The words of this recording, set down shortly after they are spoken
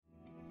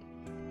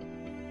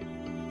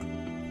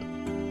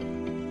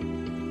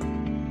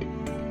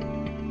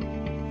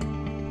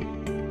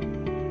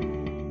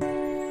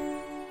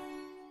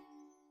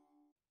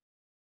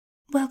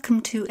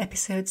Welcome to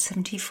episode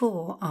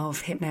 74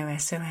 of Hypno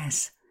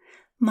SOS.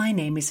 My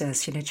name is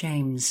Ursula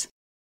James.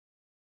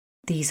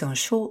 These are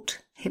short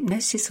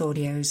hypnosis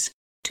audios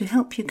to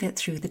help you get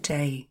through the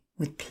day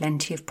with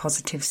plenty of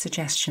positive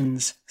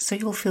suggestions so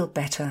you'll feel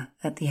better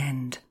at the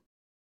end.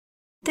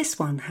 This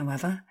one,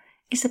 however,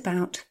 is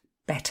about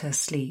better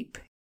sleep.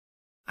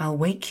 I'll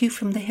wake you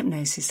from the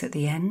hypnosis at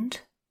the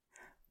end,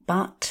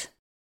 but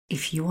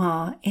if you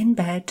are in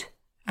bed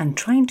and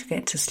trying to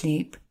get to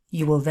sleep,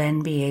 you will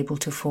then be able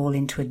to fall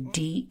into a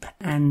deep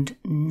and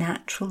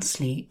natural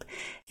sleep.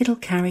 It'll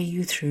carry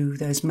you through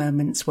those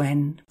moments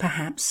when,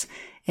 perhaps,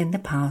 in the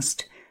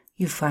past,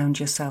 you found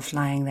yourself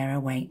lying there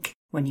awake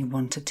when you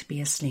wanted to be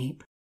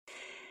asleep.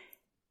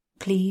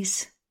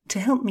 Please, to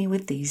help me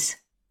with these,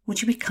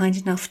 would you be kind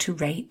enough to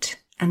rate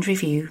and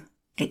review?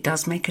 It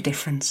does make a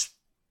difference.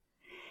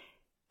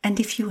 And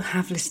if you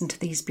have listened to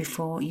these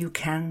before, you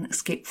can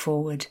skip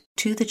forward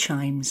to the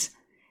chimes.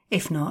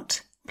 If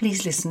not,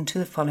 please listen to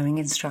the following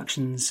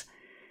instructions.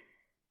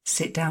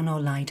 Sit down or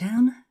lie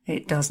down,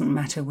 it doesn't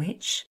matter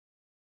which.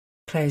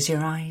 Close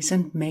your eyes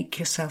and make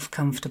yourself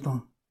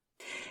comfortable.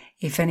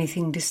 If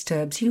anything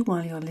disturbs you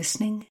while you're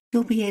listening,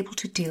 you'll be able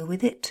to deal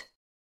with it.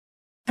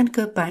 And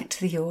go back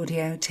to the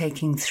audio,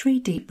 taking 3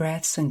 deep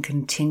breaths and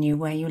continue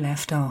where you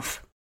left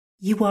off.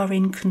 You are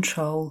in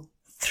control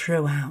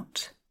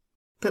throughout.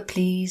 But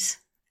please,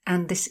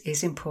 and this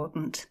is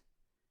important,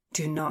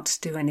 do not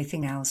do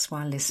anything else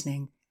while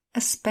listening,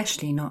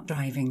 especially not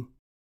driving.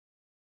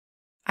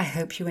 I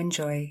hope you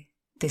enjoy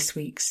this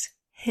week's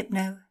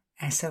Hypno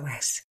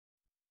SOS.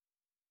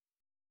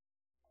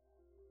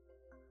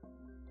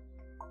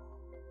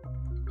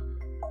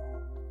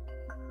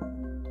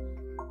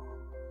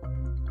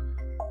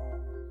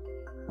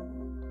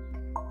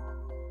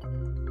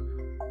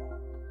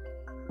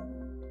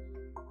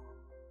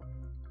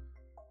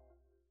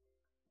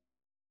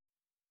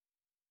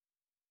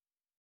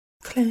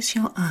 Close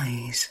your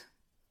eyes.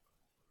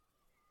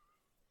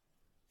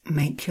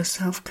 Make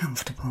yourself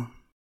comfortable.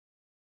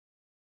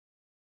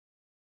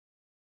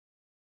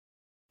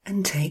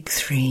 And take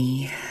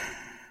 3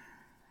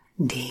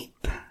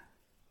 deep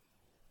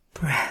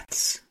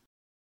breaths.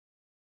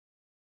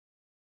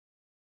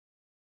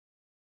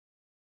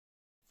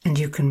 And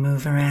you can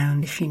move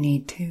around if you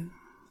need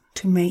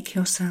to make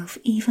yourself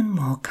even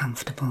more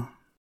comfortable.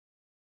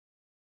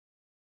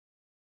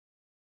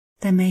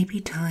 There may be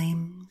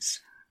times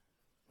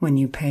when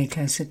you pay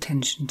close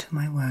attention to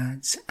my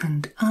words,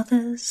 and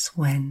others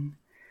when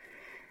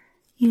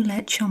you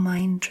let your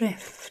mind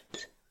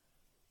drift,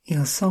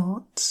 your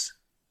thoughts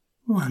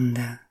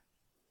wander.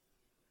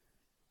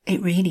 It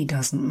really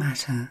doesn't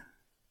matter.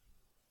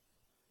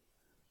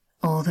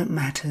 All that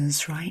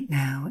matters right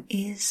now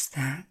is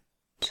that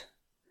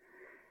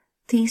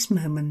these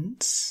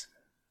moments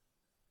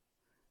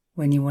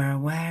when you are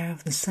aware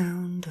of the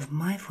sound of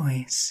my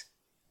voice,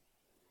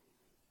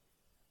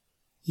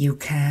 you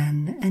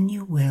can and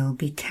you will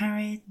be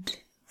carried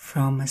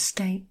from a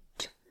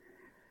state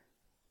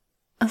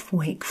of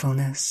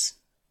wakefulness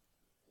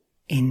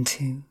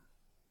into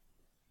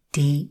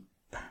deep,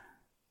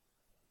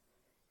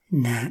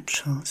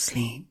 natural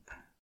sleep.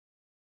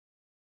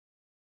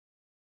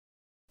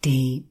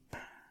 Deep,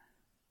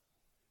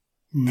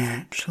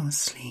 natural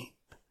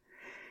sleep.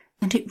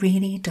 And it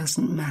really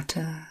doesn't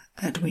matter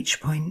at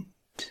which point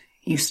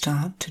you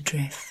start to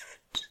drift.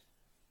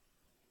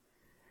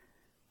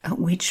 At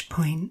which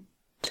point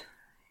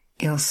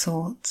your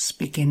thoughts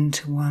begin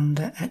to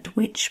wander, at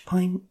which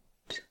point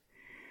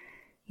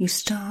you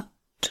start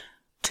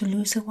to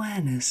lose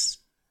awareness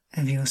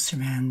of your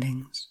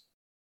surroundings,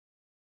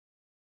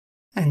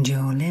 and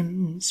your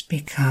limbs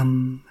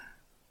become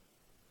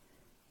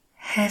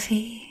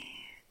heavy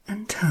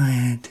and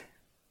tired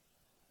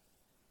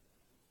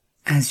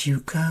as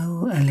you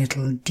go a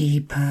little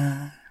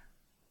deeper,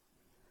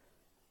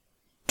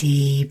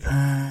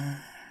 deeper,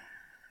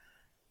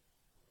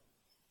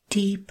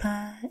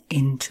 deeper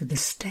into the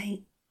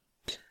state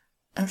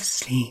of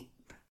sleep.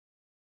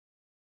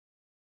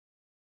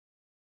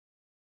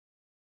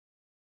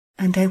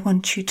 And I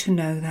want you to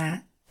know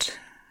that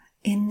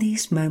in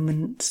these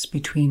moments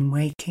between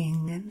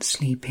waking and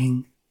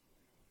sleeping,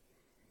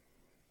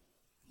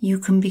 you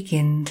can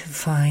begin to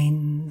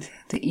find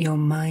that your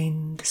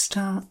mind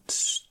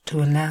starts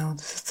to allow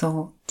the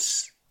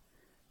thoughts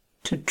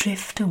to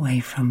drift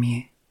away from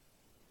you.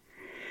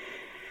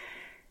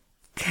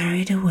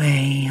 Carried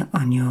away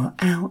on your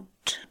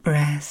out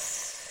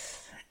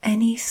breath,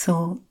 any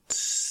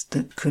thoughts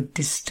that could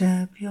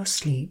disturb your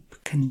sleep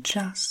can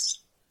just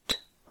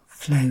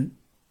float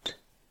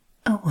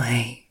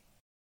away.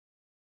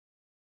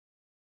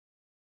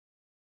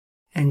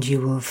 And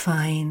you will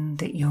find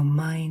that your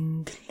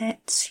mind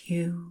lets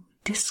you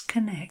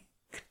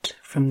disconnect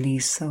from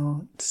these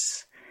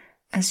thoughts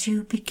as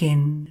you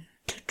begin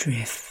to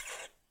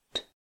drift,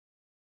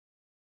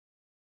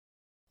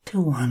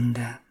 to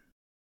wander.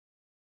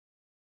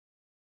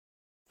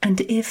 And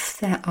if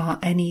there are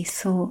any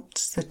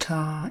thoughts that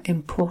are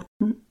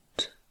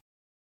important,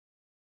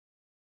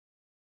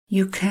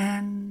 you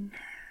can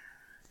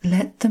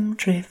let them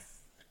drift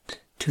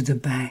to the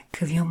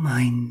back of your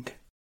mind.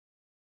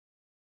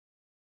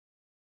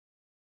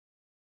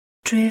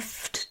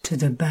 Drift to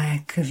the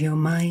back of your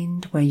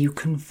mind where you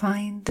can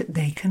find that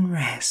they can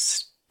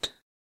rest.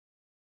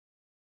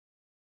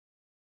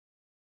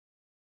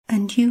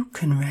 And you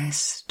can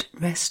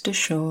rest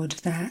assured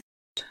that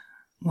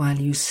while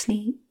you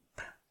sleep,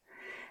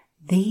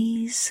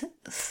 these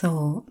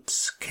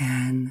thoughts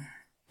can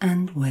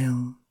and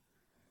will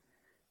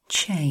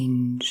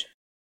change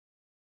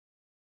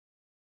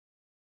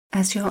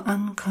as your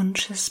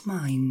unconscious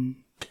mind,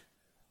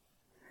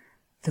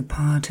 the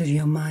part of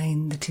your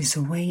mind that is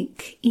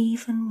awake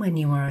even when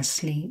you are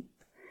asleep,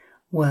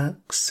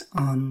 works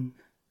on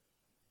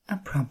a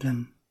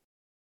problem,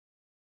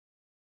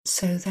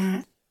 so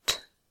that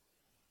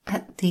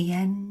at the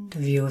end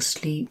of your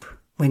sleep,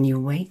 when you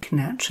wake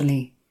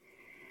naturally,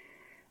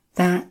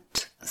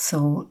 that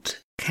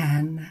thought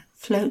can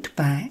float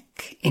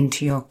back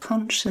into your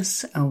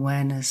conscious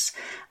awareness,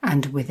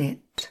 and with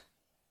it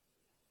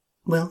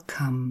will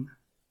come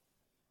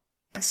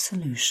a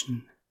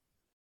solution,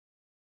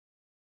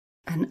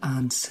 an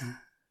answer.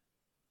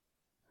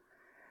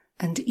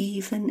 And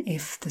even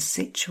if the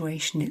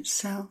situation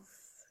itself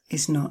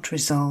is not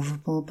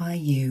resolvable by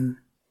you,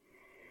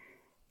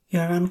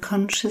 your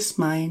unconscious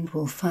mind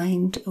will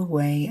find a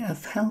way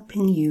of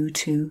helping you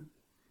to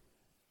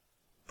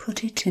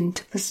put it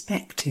into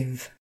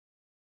perspective,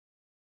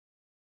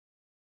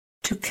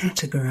 to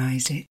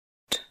categorize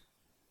it,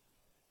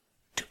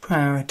 to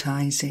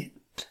prioritize it,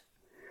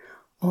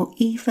 or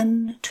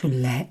even to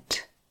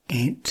let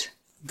it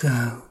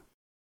go,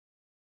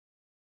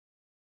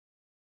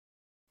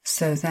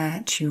 so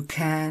that you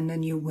can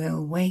and you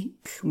will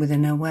wake with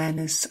an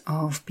awareness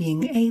of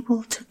being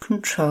able to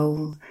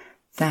control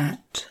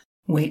that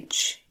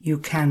which you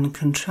can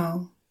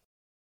control,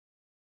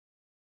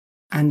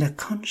 and a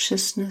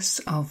consciousness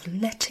of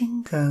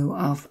letting go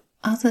of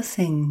other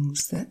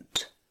things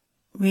that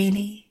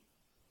really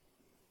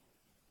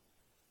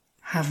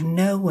have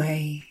no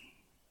way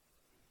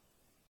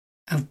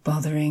of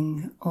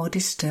bothering or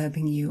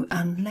disturbing you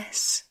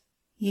unless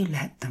you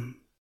let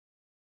them.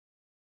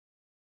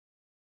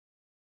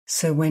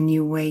 So when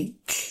you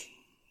wake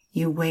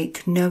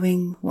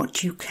knowing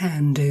what you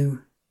can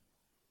do.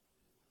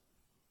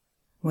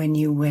 When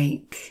you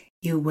wake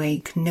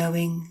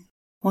knowing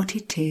what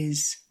it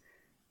is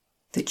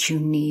that you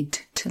need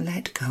to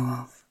let go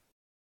of.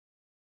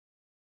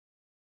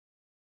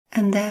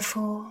 And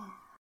therefore,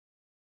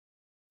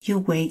 you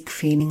wake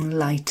feeling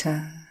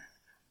lighter,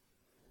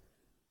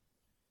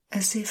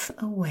 as if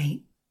a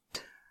weight,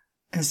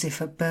 as if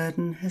a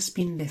burden has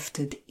been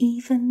lifted,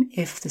 even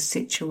if the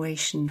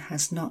situation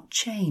has not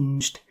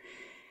changed.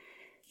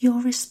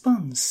 Your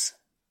response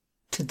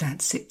to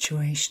that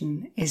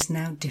situation is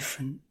now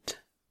different.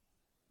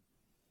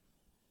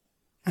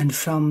 And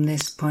from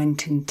this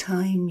point in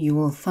time, you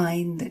will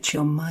find that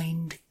your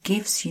mind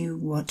gives you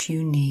what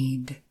you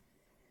need,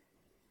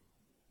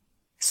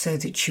 so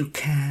that you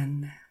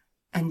can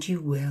and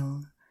you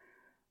will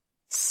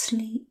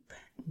sleep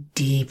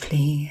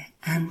deeply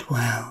and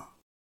well.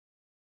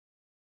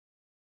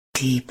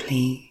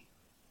 Deeply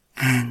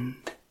and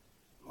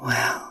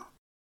well.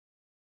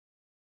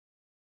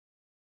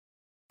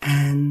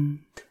 And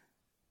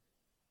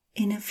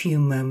in a few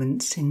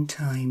moments in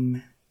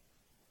time,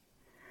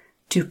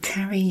 to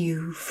carry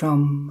you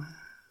from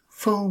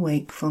full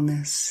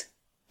wakefulness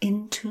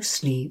into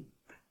sleep,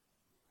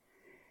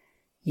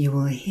 you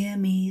will hear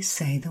me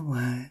say the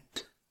word.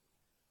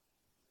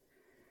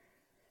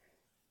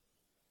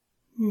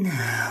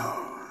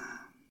 Now,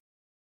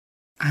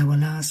 I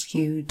will ask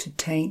you to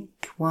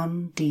take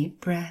one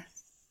deep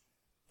breath,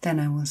 then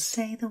I will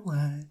say the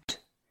word,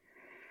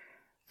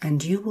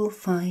 and you will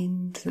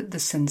find that the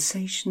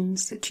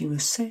sensations that you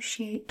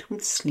associate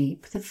with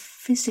sleep, the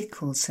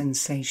physical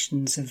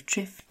sensations of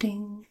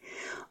drifting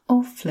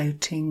or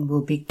floating,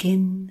 will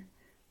begin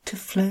to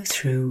flow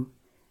through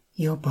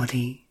your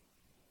body,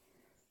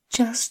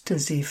 just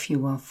as if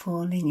you are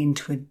falling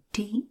into a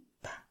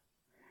deep,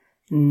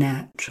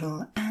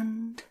 natural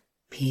and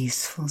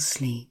peaceful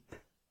sleep.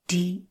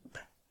 Deep,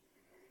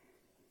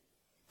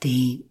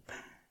 deep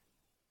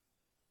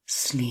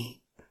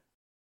sleep.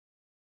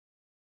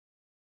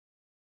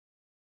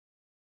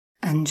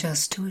 And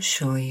just to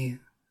assure you,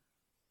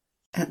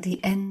 at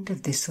the end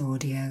of this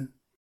audio,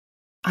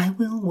 I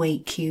will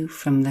wake you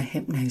from the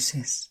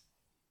hypnosis.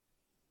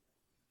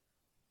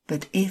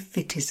 But if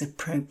it is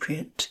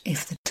appropriate,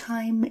 if the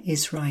time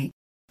is right,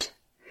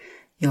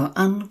 your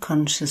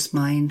unconscious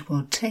mind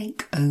will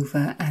take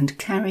over and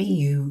carry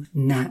you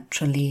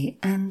naturally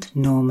and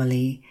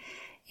normally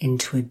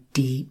into a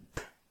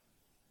deep,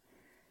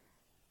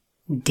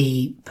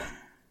 deep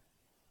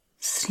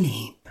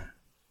sleep.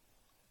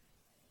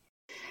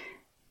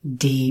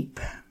 Deep,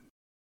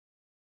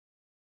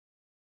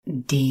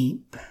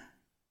 deep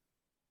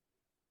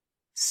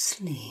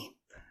sleep.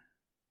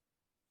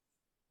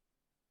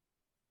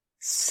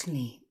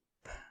 Sleep.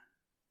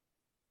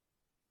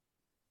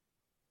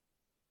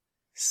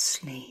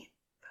 Sleep.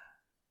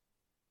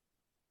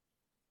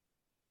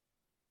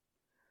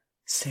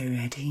 So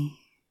ready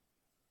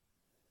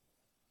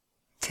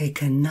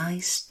Take a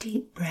nice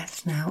deep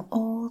breath now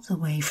all the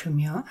way from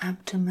your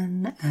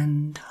abdomen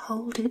and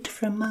hold it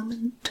for a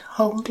moment.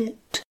 Hold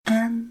it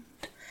and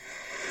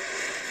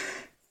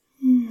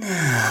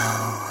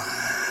now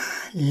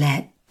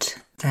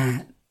let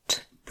that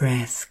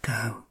breath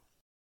go.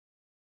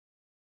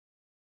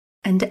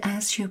 And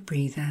as you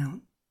breathe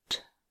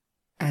out,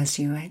 as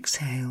you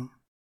exhale,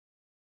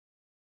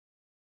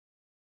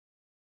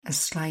 a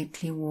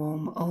slightly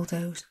warm,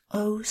 although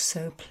oh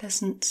so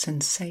pleasant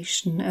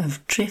sensation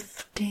of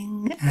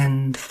drifting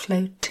and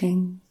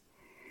floating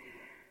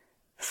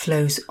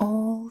flows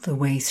all the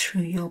way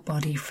through your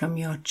body from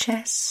your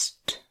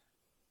chest,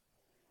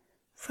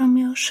 from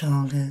your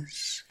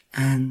shoulders,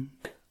 and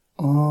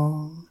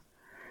all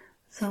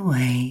the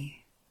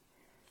way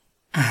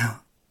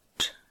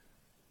out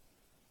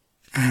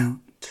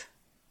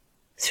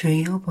through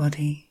your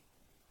body,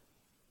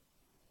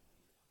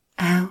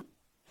 out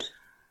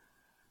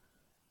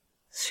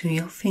through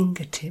your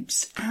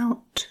fingertips,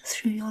 out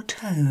through your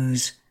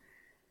toes.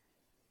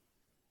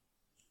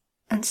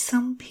 And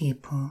some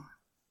people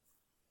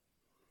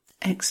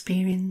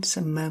experience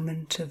a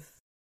moment of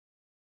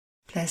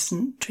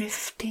pleasant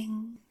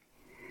drifting,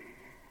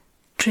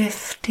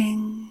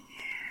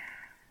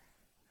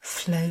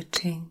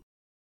 floating,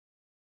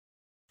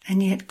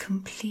 and yet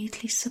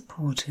completely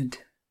supported,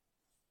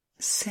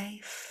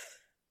 safe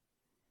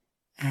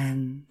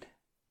and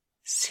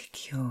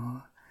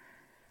secure,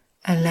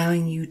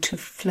 allowing you to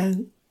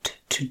float,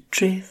 to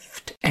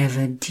drift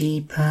ever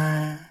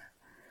deeper,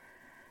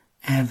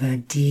 ever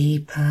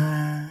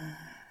deeper,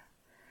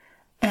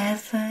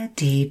 ever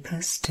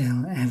deeper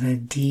still, ever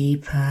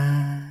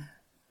deeper,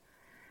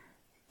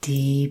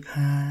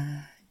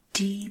 deeper,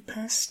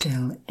 deeper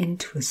still,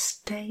 into a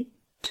state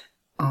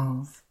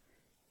of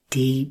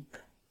deep,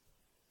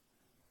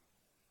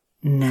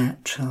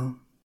 natural,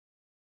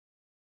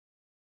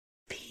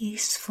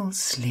 peaceful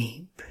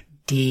sleep,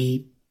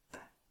 deep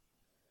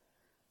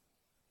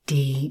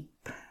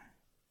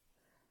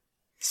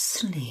sleep,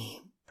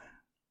 sleep,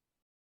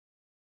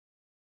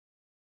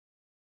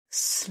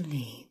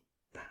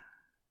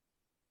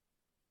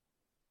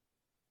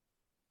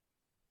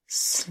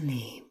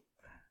 sleep.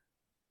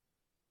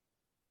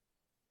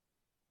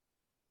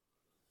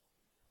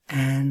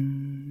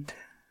 And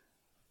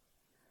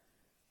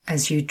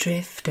as you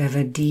drift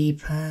ever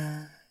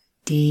deeper,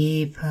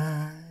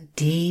 deeper,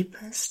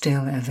 deeper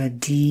still, ever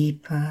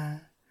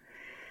deeper,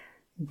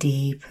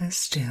 deeper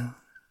still,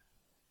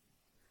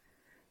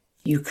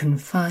 you can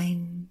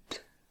find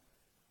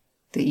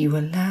that you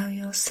allow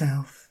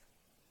yourself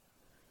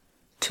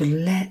to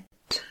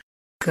let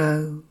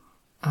go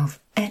of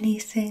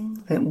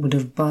anything that would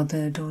have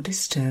bothered or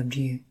disturbed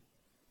you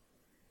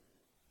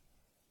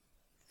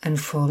and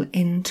fall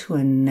into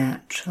a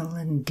natural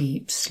and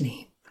deep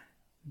sleep,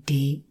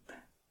 deep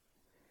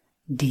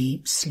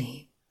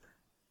sleep,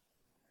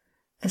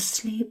 a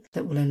sleep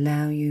that will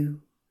allow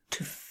you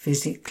to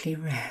physically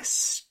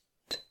rest,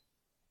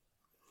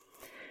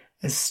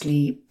 a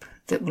sleep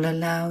that will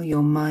allow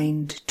your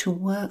mind to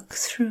work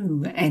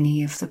through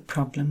any of the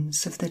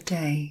problems of the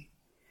day,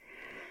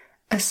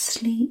 a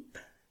sleep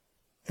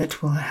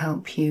that will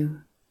help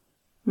you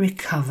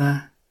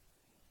recover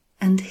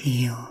and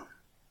heal.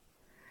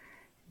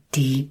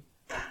 Deep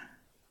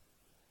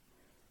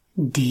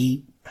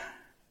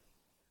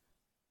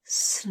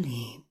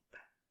sleep,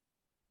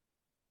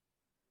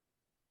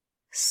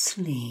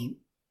 sleep,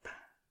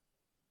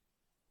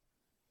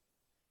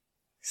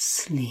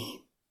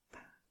 sleep.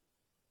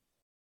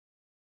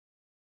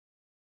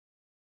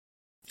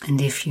 And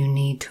if you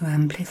need to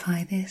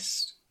amplify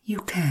this,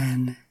 you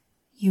can,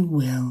 you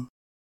will,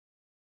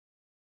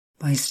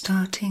 by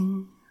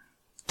starting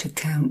to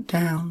count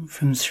down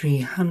from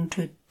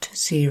 300 to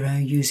 0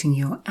 using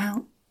your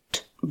out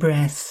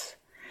breath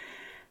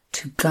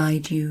to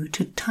guide you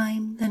to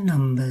time the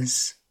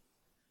numbers,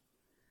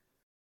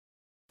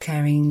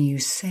 carrying you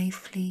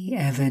safely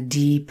ever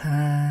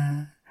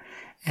deeper,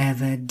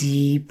 ever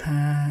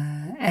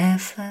deeper,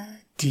 ever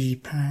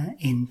deeper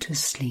into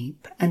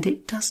sleep. And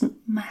it doesn't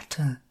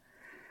matter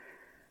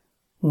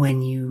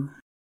when you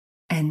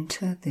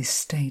enter this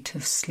state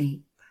of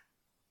sleep,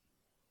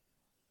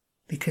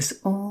 because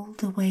all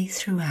the way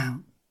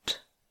throughout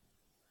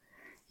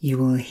you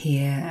will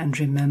hear and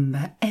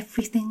remember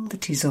everything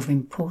that is of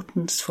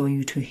importance for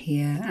you to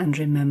hear and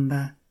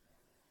remember,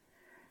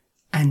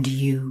 and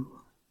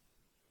you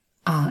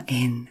are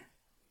in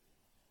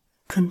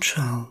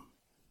control,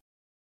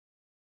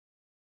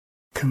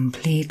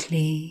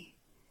 completely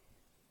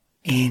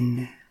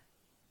in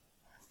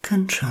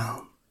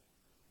control.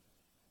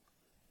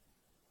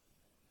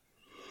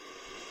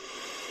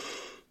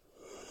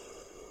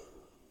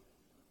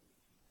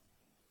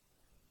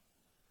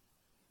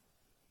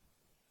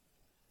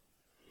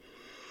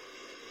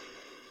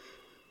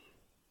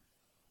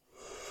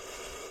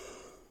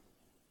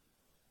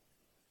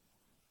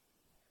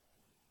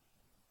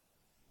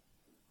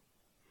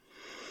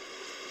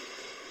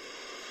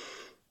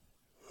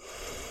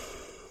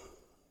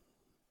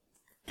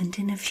 And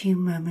in a few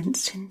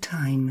moments in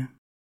time,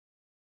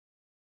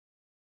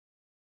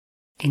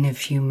 In a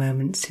few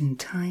moments in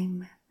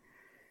time,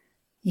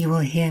 you will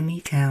hear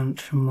me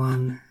count from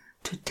 1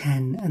 to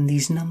 10, and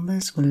these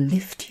numbers will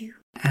lift you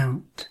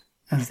out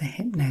of the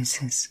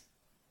hypnosis.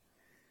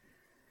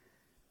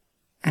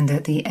 And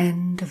at the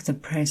end of the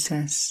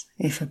process,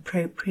 if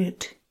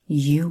appropriate,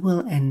 you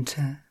will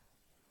enter,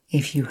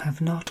 if you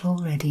have not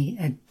already,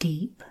 a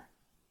deep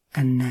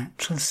and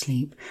natural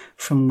sleep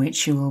from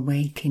which you will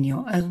wake in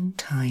your own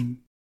time.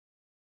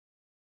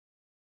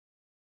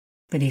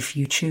 But if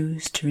you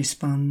choose to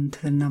respond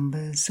to the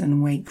numbers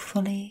and wake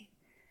fully,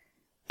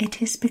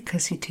 it is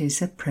because it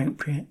is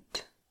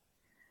appropriate.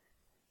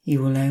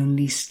 You will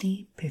only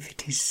sleep if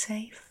it is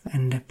safe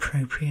and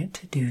appropriate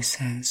to do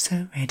so.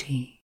 So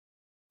ready.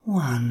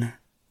 1,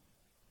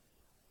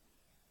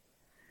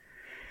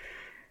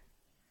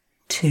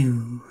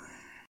 2,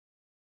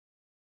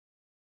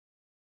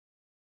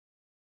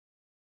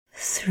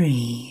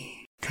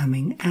 3,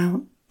 coming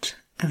out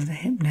of the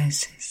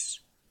hypnosis.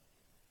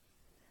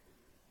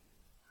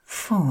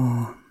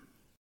 4,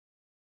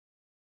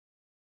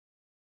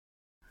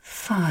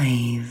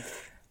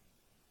 5,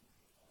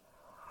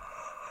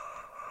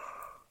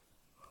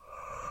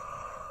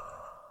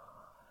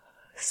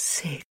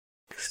 6,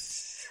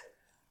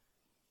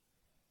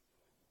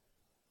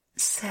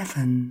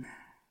 7,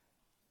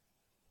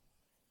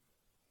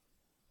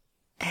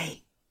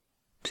 8,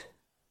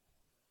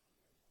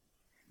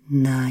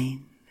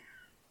 9,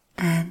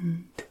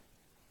 and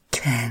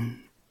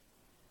 10.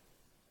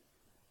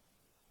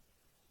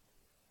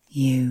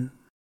 You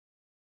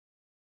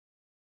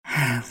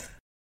have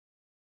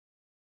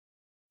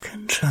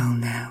control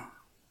now.